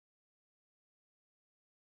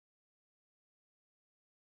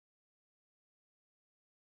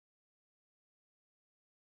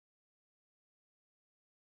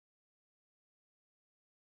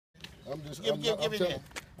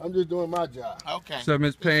I'm just doing my job. Okay. So,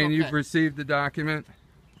 Ms. Payne, okay. you've received the document?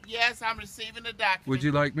 Yes, I'm receiving the document. Would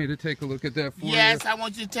you like me to take a look at that for you? Yes, I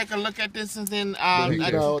want you to take a look at this and then... You're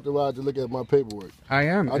not authorized to look at my paperwork. I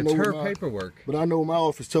am. It's her paperwork. But I know what my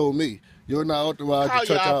office told me. You're not authorized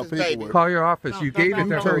to touch our paperwork. Call your office. You gave it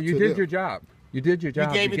to her. You did your job. You did your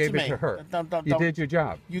job. You gave it to her. You did your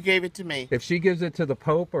job. You gave it to me. If she gives it to the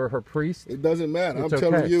Pope or her priest, it doesn't matter. I'm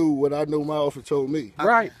telling you what I know my office told me.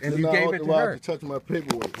 Right, and you gave it to her. To touch my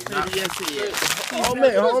paperwork. Yes, he is. Homie,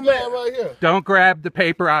 right here. Don't grab the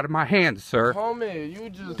paper out of my hands, sir. Homie, you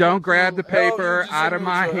just don't grab the paper out of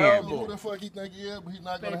my hands. Who the fuck he think he is, but he's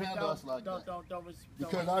not gonna handle us like that.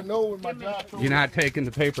 Because I know what my job told me. You're not taking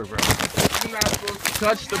the paper, bro. You're not supposed to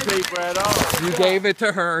touch the paper at all. You gave it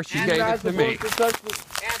to her. She gave it to me. Look,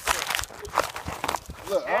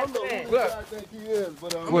 I don't know who I think he is,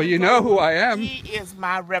 but well, you know who I am. He is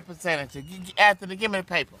my representative. Anthony, give me the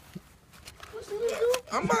paper.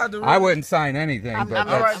 I'm about to. I wouldn't sign anything, but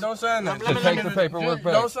all right, don't sign that. Just take the paperwork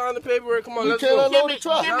back. Don't sign the paperwork. Come on, let's go.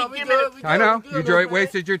 I know. You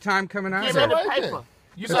wasted your time coming out here. here. Give me the paper.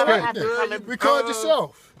 You record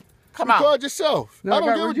yourself. Come on. Record yourself. No, I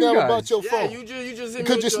don't give a damn about your phone. You just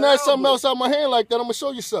because you snatched something else out of my hand like that, I'm gonna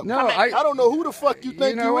show you something. No, I don't know who the fuck you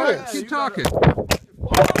think you is. Keep talking.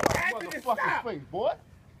 Motherfucking face, boy.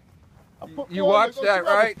 You watched that,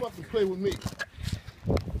 right? Fucking play with me.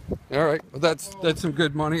 All right. Well, that's some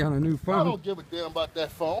good money on a new phone. I don't give a damn about that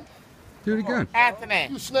phone. Do it again. Anthony.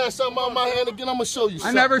 You snatched something out of my hand again, I'm gonna show you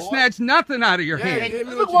something. I never snatched nothing out of your hand.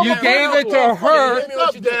 You gave it to her. You hit me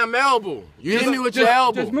with your damn elbow. You hit me with your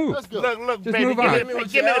elbow. Just move. Look, just baby, move on. Give me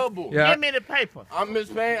with your elbow. Give me the paper. I'm Miss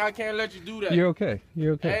Payne. I can't let you do that. You're okay.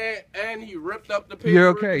 You're okay. And he ripped up the paper. You're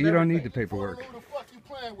okay. You don't need the paperwork. Who the fuck you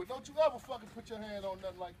playing with? Don't you ever fucking put your hand on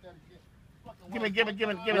nothing like that again. Give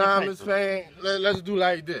me nah, the Miss Payne, let's do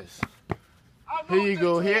like this. Here you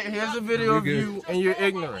go. Here's a video of you and your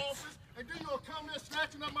ignorance. And then you'll come there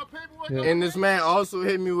snatching up my paperwork. And this man also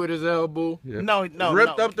hit me with his elbow. Yep. No.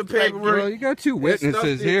 Ripped up the paperwork. Well, you got two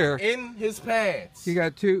witnesses here. In his pants. You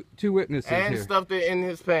got two witnesses here. And stuffed it in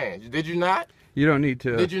his pants. Did you not? You don't need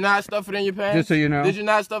to. Did you not stuff it in your pants? Just so you know. Did you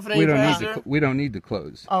not stuff it in your pants, sir? We don't need the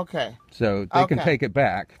clothes. Okay. So they can take it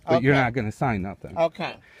back, but you're not going to sign nothing.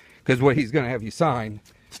 Okay. Because what he's going to have you sign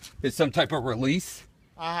is some type of release.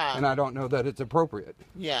 Uh-huh. And I don't know that it's appropriate.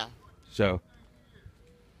 Yeah. So.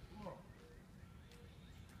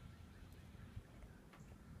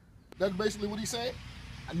 That's basically what he said?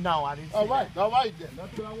 No, I didn't see all right then.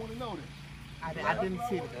 That's what I want to know then. I didn't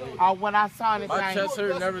see it. Oh, when I saw it, my chest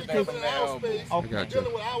hurt and everything from the elbow. Okay. Got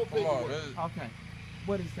Dealing with our paperwork. Okay.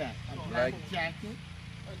 What is that? A black jacket?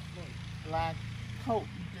 Black coat?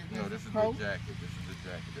 No, this is the jacket. This is the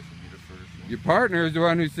jacket. This would be the first one. Your partner is the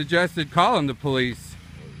one who suggested calling the police.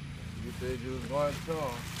 You said you was going to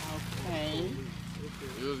him. Okay.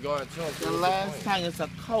 You was going to him. The last time it's a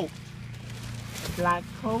coat. A black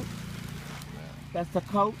coat? That's the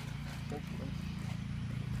coat?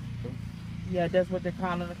 Yeah, that's what they're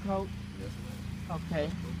calling a coat? Yes, ma'am. Okay.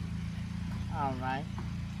 All right.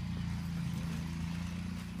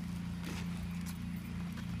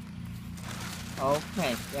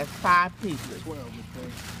 Okay, that's 5 pieces. 12, Mr.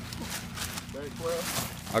 Payne.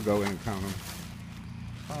 12? I'll go in and count them.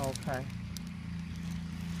 Okay.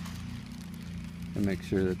 And make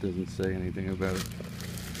sure that doesn't say anything about it.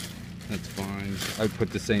 That's fine. I put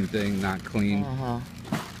the same thing, not clean. Uh-huh.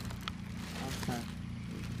 Okay.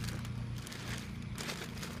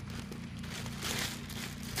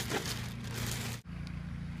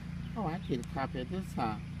 Oh, I get a copy of this,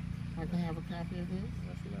 huh? I can have a copy of this?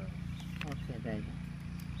 That's not. Okay, baby.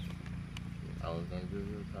 I was going to give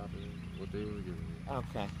you a copy of what they were giving you.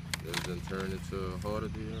 Okay. It was then turned into a harder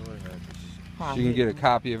deal. She can get a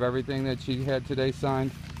copy of everything that she had today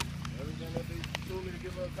signed. Everything that they told me to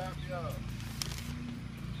give her a copy of.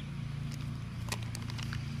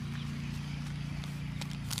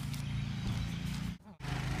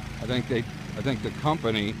 I think the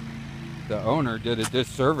company, the owner, did a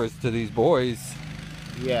disservice to these boys.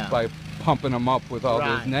 Yeah. By pumping them up with all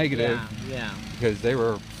those negative. Yeah. Because they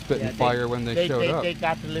were spitting fire when they showed up. They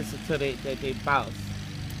got to listen to their boss.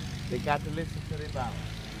 They got to listen to their boss.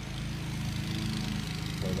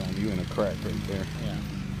 Hold on, you in a crack right there. Yeah.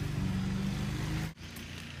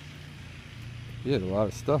 You had a lot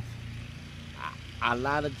of stuff. A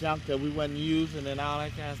lot of junk that we wasn't using and all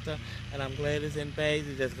that kind of stuff. And I'm glad it's in bags.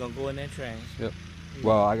 It's just going to go in that trash. Yep.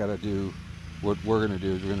 Well, I got to do, what we're going to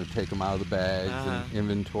do is we're going to take them out of the bags and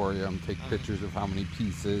inventory them, take pictures of how many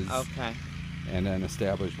pieces. Okay. And then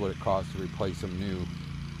establish what it costs to replace them new.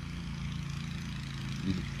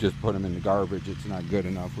 you just put them in the garbage. It's not good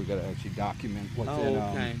enough. We got to actually document what's in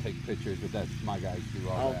them, take pictures. But that's my guys do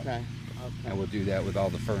all that. Okay. And we'll do that with all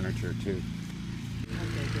the furniture too.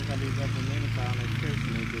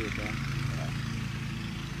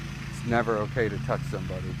 It's never okay to touch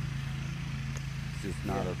somebody. It's just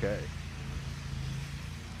not okay.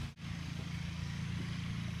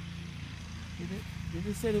 Did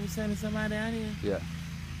you say they were sending somebody out here? Yeah.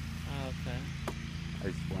 Oh, okay. I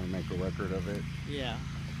just want to make a record of it. Yeah.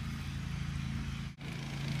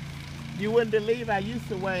 You wouldn't believe I used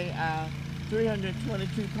to weigh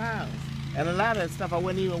 322 pounds. And a lot of that stuff I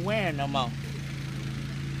wasn't even wearing no more.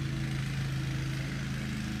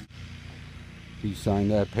 You signed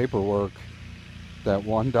that paperwork, that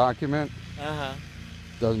one document. Uh-huh.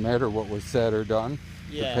 Doesn't matter what was said or done.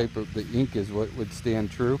 Yeah. The paper, the ink is what would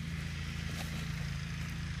stand true.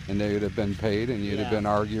 And they would have been paid, and you'd have been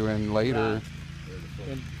arguing later.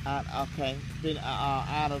 Right. Okay. Been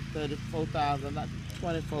out of 34,000, not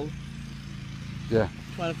 24. Yeah.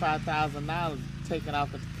 $25,000 taken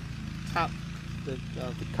off the top. The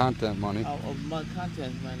content money. Of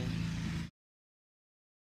content money.